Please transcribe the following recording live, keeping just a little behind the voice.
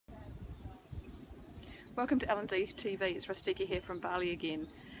Welcome to L&D TV. It's Rustika here from Bali again.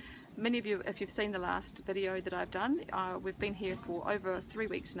 Many of you, if you've seen the last video that I've done, we've been here for over 3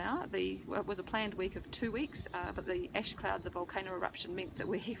 weeks now. It was a planned week of 2 weeks, but the ash cloud, the volcano eruption, meant that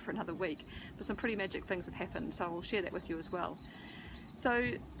we're here for another week. But some pretty magic things have happened, so I'll share that with you as well.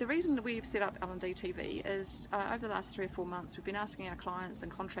 So the reason that we've set up L&D TV is over the last 3 or 4 months we've been asking our clients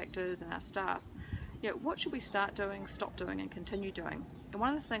and contractors and our staff, what should we start doing, stop doing and continue doing? And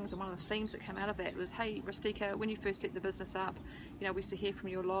one of the things and one of the themes that came out of that was, hey Rustika, when you first set the business up, we used to hear from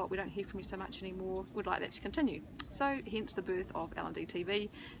you a lot, we don't hear from you so much anymore, we'd like that to continue. So hence the birth of L&D TV.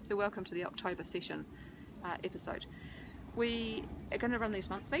 So welcome to the October session episode. We are going to run these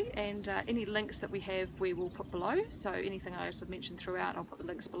monthly, and any links that we have we will put below. So anything I have mentioned throughout, I'll put the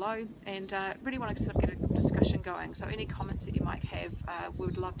links below, and really want to sort of get a discussion going. So any comments that you might have, we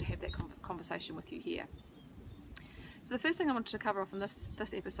would love to have that conversation with you here. So the first thing I wanted to cover off in this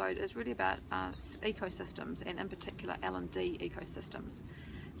episode is really about ecosystems, and in particular L&D ecosystems.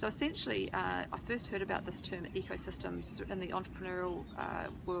 So essentially, I first heard about this term ecosystems in the entrepreneurial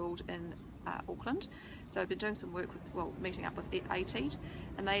world in Auckland. So I've been doing some work with, meeting up with ATED,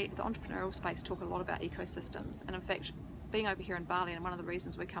 and the entrepreneurial space talk a lot about ecosystems. And in fact, being over here in Bali, and one of the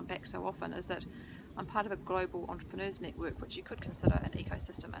reasons we come back so often is that I'm part of a global entrepreneurs network, which you could consider an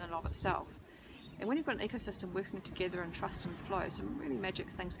ecosystem in and of itself. And when you've got an ecosystem working together in trust and flow, some really magic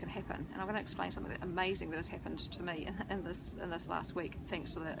things can happen. And I'm going to explain something amazing that has happened to me in this last week,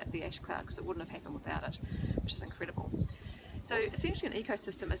 thanks to the ash cloud, because it wouldn't have happened without it, which is incredible. So essentially an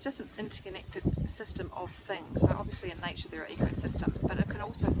ecosystem is just an interconnected system of things. So obviously in nature there are ecosystems, but it can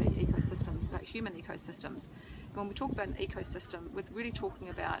also be ecosystems, like human ecosystems. And when we talk about an ecosystem, we're really talking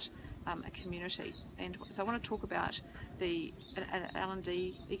about a community. And so I want to talk about an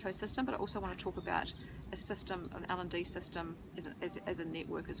L&D ecosystem, but I also want to talk about a system, an L&D system as a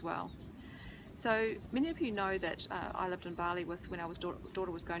network as well. So many of you know that I lived in Bali when our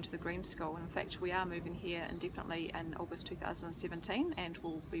daughter was going to the Green School, and in fact we are moving here indefinitely in August 2017, and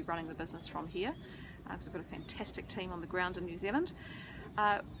we'll be running the business from here because we've got a fantastic team on the ground in New Zealand.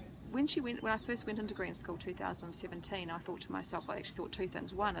 When I first went into Green School 2017, I thought to myself, I actually thought two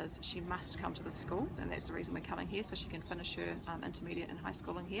things. One is she must come to the school, and that's the reason we're coming here, so she can finish her intermediate and high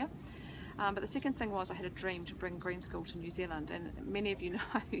schooling here. But the second thing was I had a dream to bring Green School to New Zealand, and many of you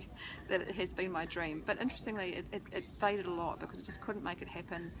know that it has been my dream. But interestingly, it faded a lot because I just couldn't make it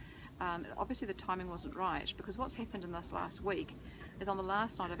happen. Obviously the timing wasn't right, because what's happened in this last week is on the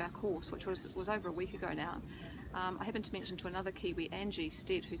last night of our course, which was over a week ago now, I happened to mention to another Kiwi, Angie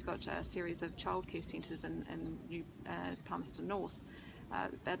Stead, who's got a series of childcare centres in New Palmerston North,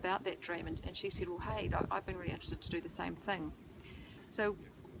 about that dream, and she said, well hey, I've been really interested to do the same thing. So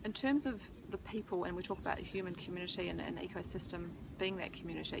in terms of the people, and we talk about a human community and an ecosystem being that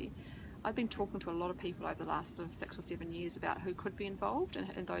community, I've been talking to a lot of people over the last sort of 6 or 7 years about who could be involved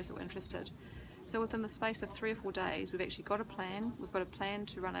and those who are interested. So within the space of 3 or 4 days, we've actually got a plan. We've got a plan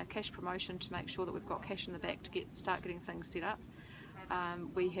to run a cash promotion to make sure that we've got cash in the bank to start getting things set up.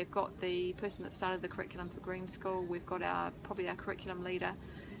 We have got the person that started the curriculum for Green School. We've got probably our curriculum leader.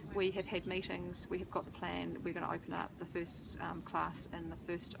 We have had meetings, we have got the plan. We're going to open up the first class in the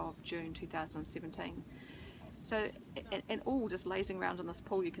 1st of June 2017. So, and all just lazing around in this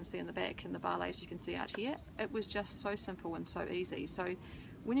pool you can see in the back, and the bar lays you can see out here. It was just so simple and so easy. So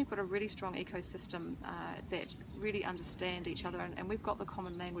when you've got a really strong ecosystem that really understand each other, and we've got the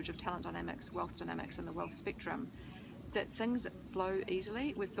common language of talent dynamics, wealth dynamics, and the wealth spectrum, that things flow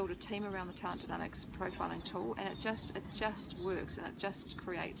easily. We've built a team around the talent dynamics profiling tool, and it just works, and it just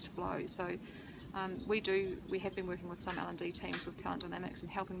creates flow. So we have been working with some L&D teams with talent dynamics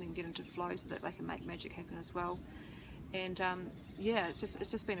and helping them get into flow so that they can make magic happen as well. And it's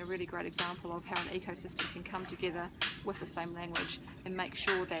just been a really great example of how an ecosystem can come together with the same language and make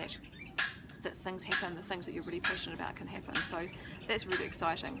sure that things happen, the things that you're really passionate about can happen. So that's really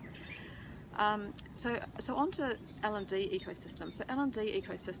exciting. So on to L&D ecosystems. So L&D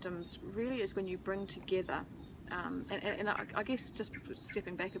ecosystems really is when you bring together, and I guess just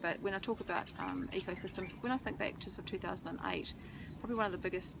stepping back a bit, when I talk about ecosystems, when I think back to sort of 2008, probably one of the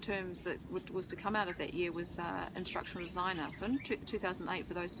biggest terms that was to come out of that year was instructional designer. So in 2008,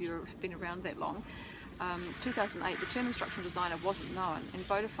 for those of you who have been around that long, 2008, the term instructional designer wasn't known, and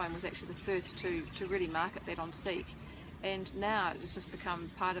Vodafone was actually the first to really market that on Seek. And now it's just become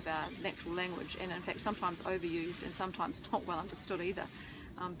part of our natural language, and in fact sometimes overused and sometimes not well understood either.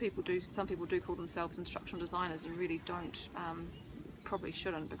 Some people do call themselves instructional designers and really don't, probably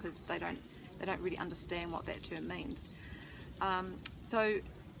shouldn't, because they don't really understand what that term means. So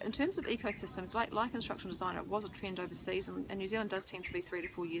in terms of ecosystems, like instructional design, it was a trend overseas, and New Zealand does tend to be 3 to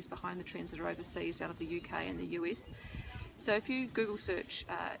 4 years behind the trends that are overseas out of the UK and the US. So if you Google search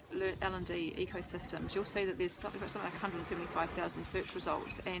L&D ecosystems, you'll see that there's something like 175,000 search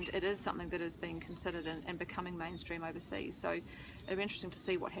results, and it is something that is being considered and becoming mainstream overseas. So it'll be interesting to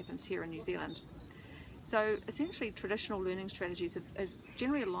see what happens here in New Zealand. So essentially traditional learning strategies are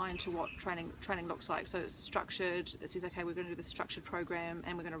generally aligned to what training looks like. So it's structured, it says, okay, we're going to do this structured program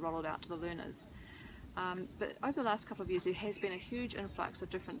and we're going to roll it out to the learners. But over the last couple of years there has been a huge influx of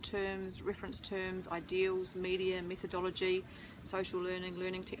different terms, reference terms, ideals, media, methodology, social learning,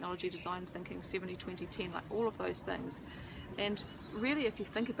 learning technology, design thinking, 70-20-10, like all of those things. And really, if you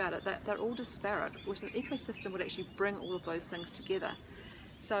think about it, they're all disparate, whereas an ecosystem would actually bring all of those things together.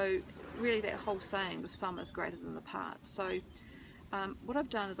 So really that whole saying, the sum is greater than the parts. So what I've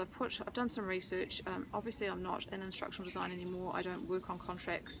done is I've done some research. Obviously I'm not in instructional design anymore, I don't work on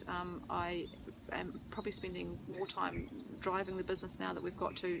contracts. I am probably spending more time driving the business now that we've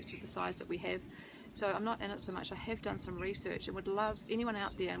got to the size that we have. So I'm not in it so much. I have done some research and would love anyone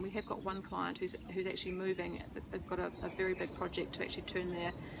out there, and we have got one client who's actually moving, they've got a very big project to actually turn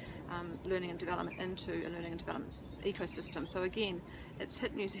their learning and development into a learning and development ecosystem. So again, it's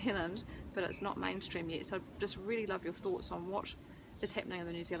hit New Zealand, but it's not mainstream yet. So I'd just really love your thoughts on what is happening in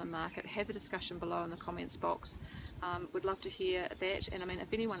the New Zealand market. Have a discussion below in the comments box. Would love to hear that, and I mean,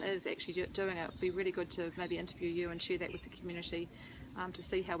 if anyone is actually doing it, it would be really good to maybe interview you and share that with the community, to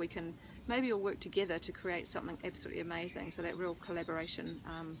see how we can maybe all work together to create something absolutely amazing, so that real collaboration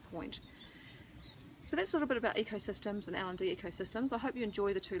point. So that's a little bit about ecosystems and L&D ecosystems. I hope you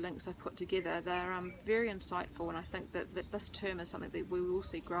enjoy the 2 links I've put together. They're very insightful, and I think that this term is something that we will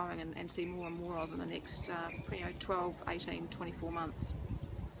see growing and see more and more of in the next 12, 18, 24 months.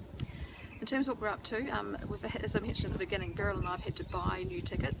 In terms of what we're up to, as I mentioned at the beginning, Beryl and I have had to buy new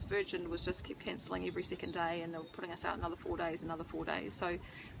tickets. Virgin was just kept cancelling every second day, and they were putting us out another 4 days, another 4 days. So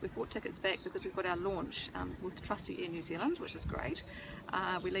we've bought tickets back because we've got our launch with Trusty Air New Zealand, which is great.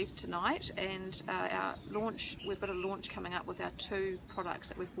 We leave tonight, and our launch, we've got a launch coming up with our 2 products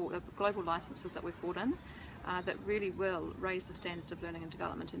that we've bought, the global licenses that we've brought in, that really will raise the standards of learning and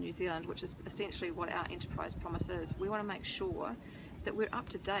development in New Zealand, which is essentially what our enterprise promise is. We want to make sure that we're up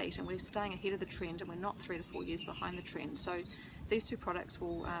to date and we're staying ahead of the trend, and we're not 3 to 4 years behind the trend. So these 2 products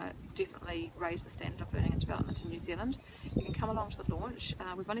will definitely raise the standard of learning and development in New Zealand. You can come along to the launch.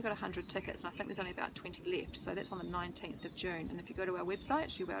 We've only got 100 tickets, and I think there's only about 20 left, so that's on the 19th of June. And if you go to our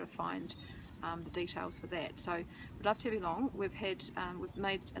website, you'll be able to find the details for that. So we'd love to have you along. We've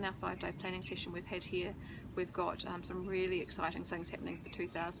made in our 5-day planning session we've had here, we've got some really exciting things happening for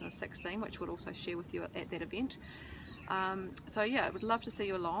 2016, which we'll also share with you at that event. So yeah, I would love to see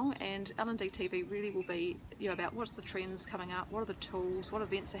you along, and L&D TV really will be about what's the trends coming up, what are the tools, what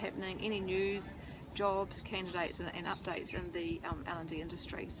events are happening, any news, jobs, candidates and updates in the L&D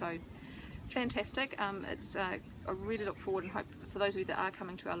industry. So fantastic. I really look forward and hope for those of you that are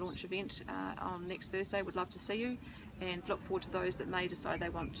coming to our launch event on next Thursday, would love to see you, and look forward to those that may decide they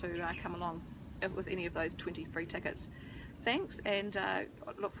want to come along with any of those 20 free tickets. Thanks, and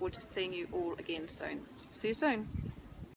look forward to seeing you all again soon. See you soon.